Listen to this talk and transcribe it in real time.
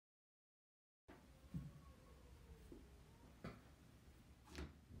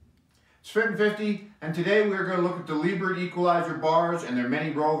It's Fit and 50, and today we're going to look at the Lebert Equalizer bars and their many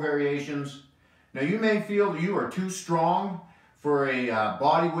row variations. Now you may feel that you are too strong for a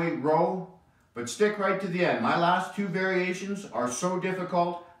body weight row, but stick right to the end. My last two variations are so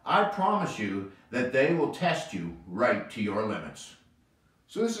difficult, I promise you that they will test you right to your limits.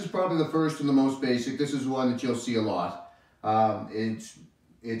 So this is probably the first and the most basic. This is one that you'll see a lot. It's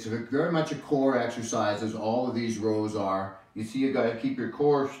very much a core exercise, as all of these rows are. You see, you got to keep your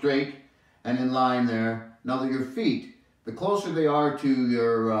core straight and in line there. Now that your feet, the closer they are to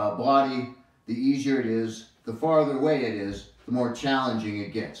your body, the easier it is. The farther away it is, the more challenging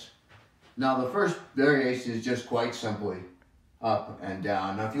it gets. Now the first variation is just quite simply up and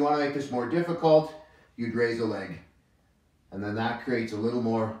down. Now if you want to make this more difficult, you'd raise a leg. And then that creates a little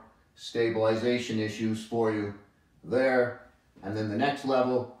more stabilization issues for you there. And then the next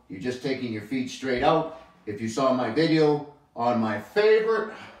level, you're just taking your feet straight out. If you saw my video on my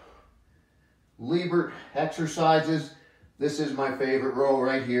favorite Lebert exercises, this is my favorite row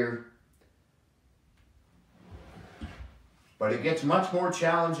right here. But it gets much more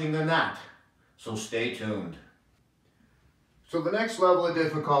challenging than that, so stay tuned. So the next level of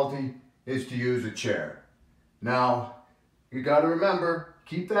difficulty is to use a chair. Now, you got to remember,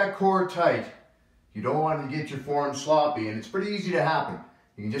 keep that core tight. You don't want to get your form sloppy, and it's pretty easy to happen.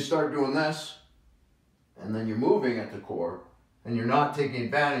 You can just start doing this, and then you're moving at the core, and you're not taking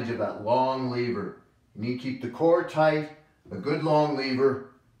advantage of that long lever. You need to keep the core tight, a good long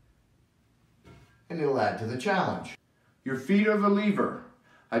lever, and it'll add to the challenge. Your feet are the lever.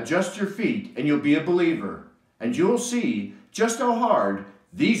 Adjust your feet, and you'll be a believer, and you'll see just how hard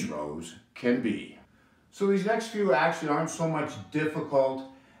these rows can be. So these next few actually aren't so much difficult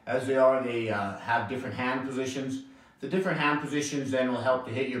as they have different hand positions. The different hand positions then will help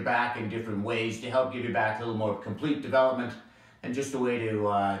to hit your back in different ways to help give your back a little more complete development and just a way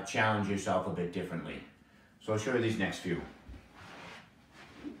to challenge yourself a bit differently. So I'll show you these next few.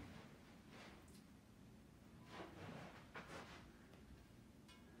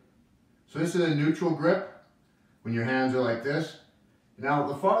 So this is a neutral grip when your hands are like this. Now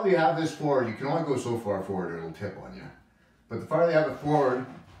the farther you have this forward, you can only go so far forward or it'll tip on you. But the farther you have it forward,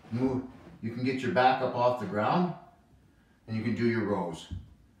 you can get your back up off the ground and you can do your rows.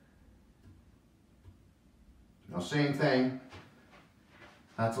 Now same thing,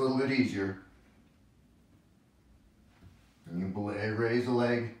 that's a little bit easier. And you raise the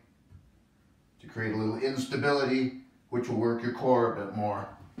leg to create a little instability, which will work your core a bit more.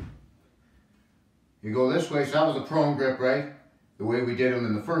 You go this way, so that was a prone grip, right? The way we did them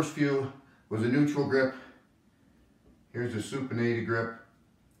in the first few was a neutral grip. Here's a supinated grip.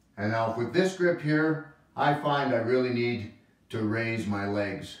 And now with this grip here, I find I really need to raise my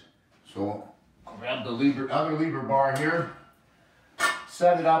legs. So I'll grab the other Lebert bar here,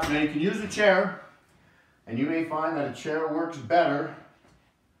 set it up, and then you can use a chair. And you may find that a chair works better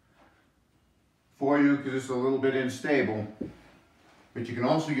for you because it's a little bit unstable. But you can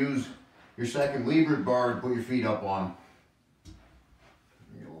also use your second Lebert bar to put your feet up on.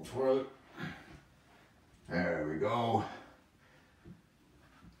 A little twirl it. There we go.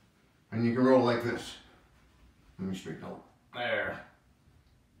 And you can roll like this. Let me straighten out. There.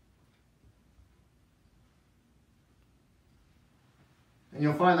 And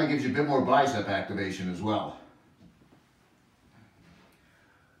you'll find that gives you a bit more bicep activation as well.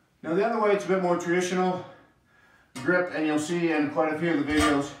 Now the other way, it's a bit more traditional grip, and you'll see in quite a few of the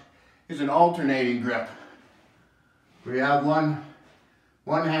videos, is an alternating grip. Where you have one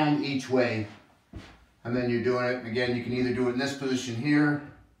hand each way, and then you're doing it, again, you can either do it in this position here,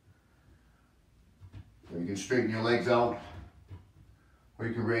 or you can straighten your legs out, or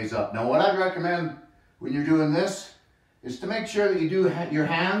you can raise up. Now what I'd recommend when you're doing this is to make sure that you do your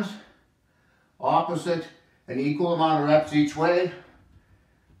hands opposite an equal amount of reps each way,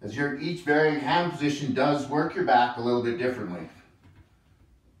 as each varying hand position does work your back a little bit differently.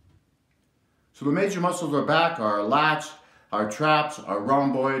 So the major muscles of our back are our lats, our traps, our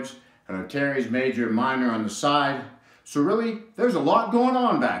rhomboids, and our teres major and minor on the side. So really, there's a lot going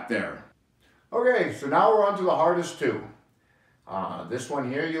on back there. Okay, so now we're on to the hardest two. This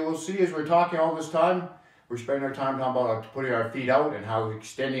one here, you will see as we're talking all this time, we're spending our time talking about putting our feet out and how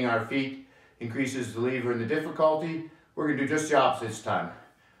extending our feet increases the lever and the difficulty. We're going to do just the opposite this time.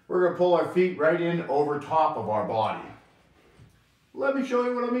 We're going to pull our feet right in over top of our body. Let me show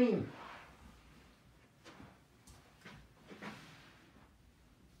you what I mean.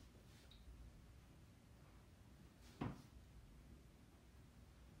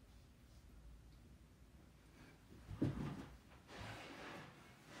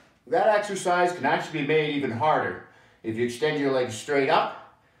 That exercise can actually be made even harder if you extend your legs straight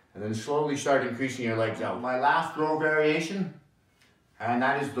up and then slowly start increasing your legs out. My last row variation, and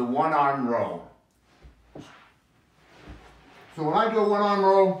that is the one-arm row. So when I do a one-arm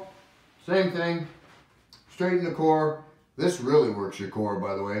row, same thing, straighten the core. This really works your core,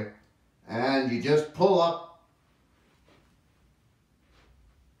 by the way. And you just pull up.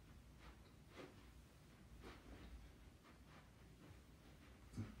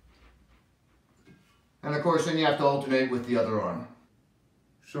 And of course, then you have to alternate with the other arm.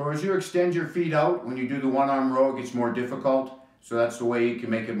 So as you extend your feet out, when you do the one-arm row, it gets more difficult. So that's the way you can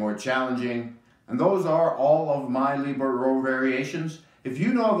make it more challenging. And those are all of my Lebert row variations. If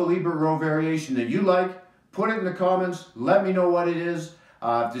you know of a Lebert row variation that you like, put it in the comments. Let me know what it is.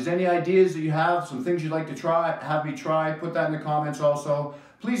 If there's any ideas that you have, some things you'd like to try, have me try, put that in the comments also.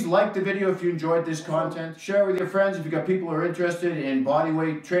 Please like the video if you enjoyed this content. Share it with your friends if you've got people who are interested in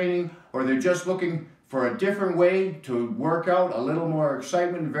bodyweight training, or they're just looking for a different way to work out, a little more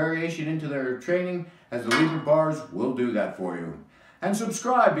excitement and variation into their training, as the Lebert bars will do that for you. And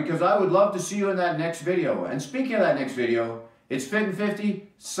subscribe, because I would love to see you in that next video. And speaking of that next video, it's Fit and 50,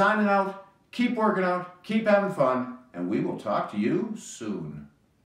 signing out. Keep working out, keep having fun, and we will talk to you soon.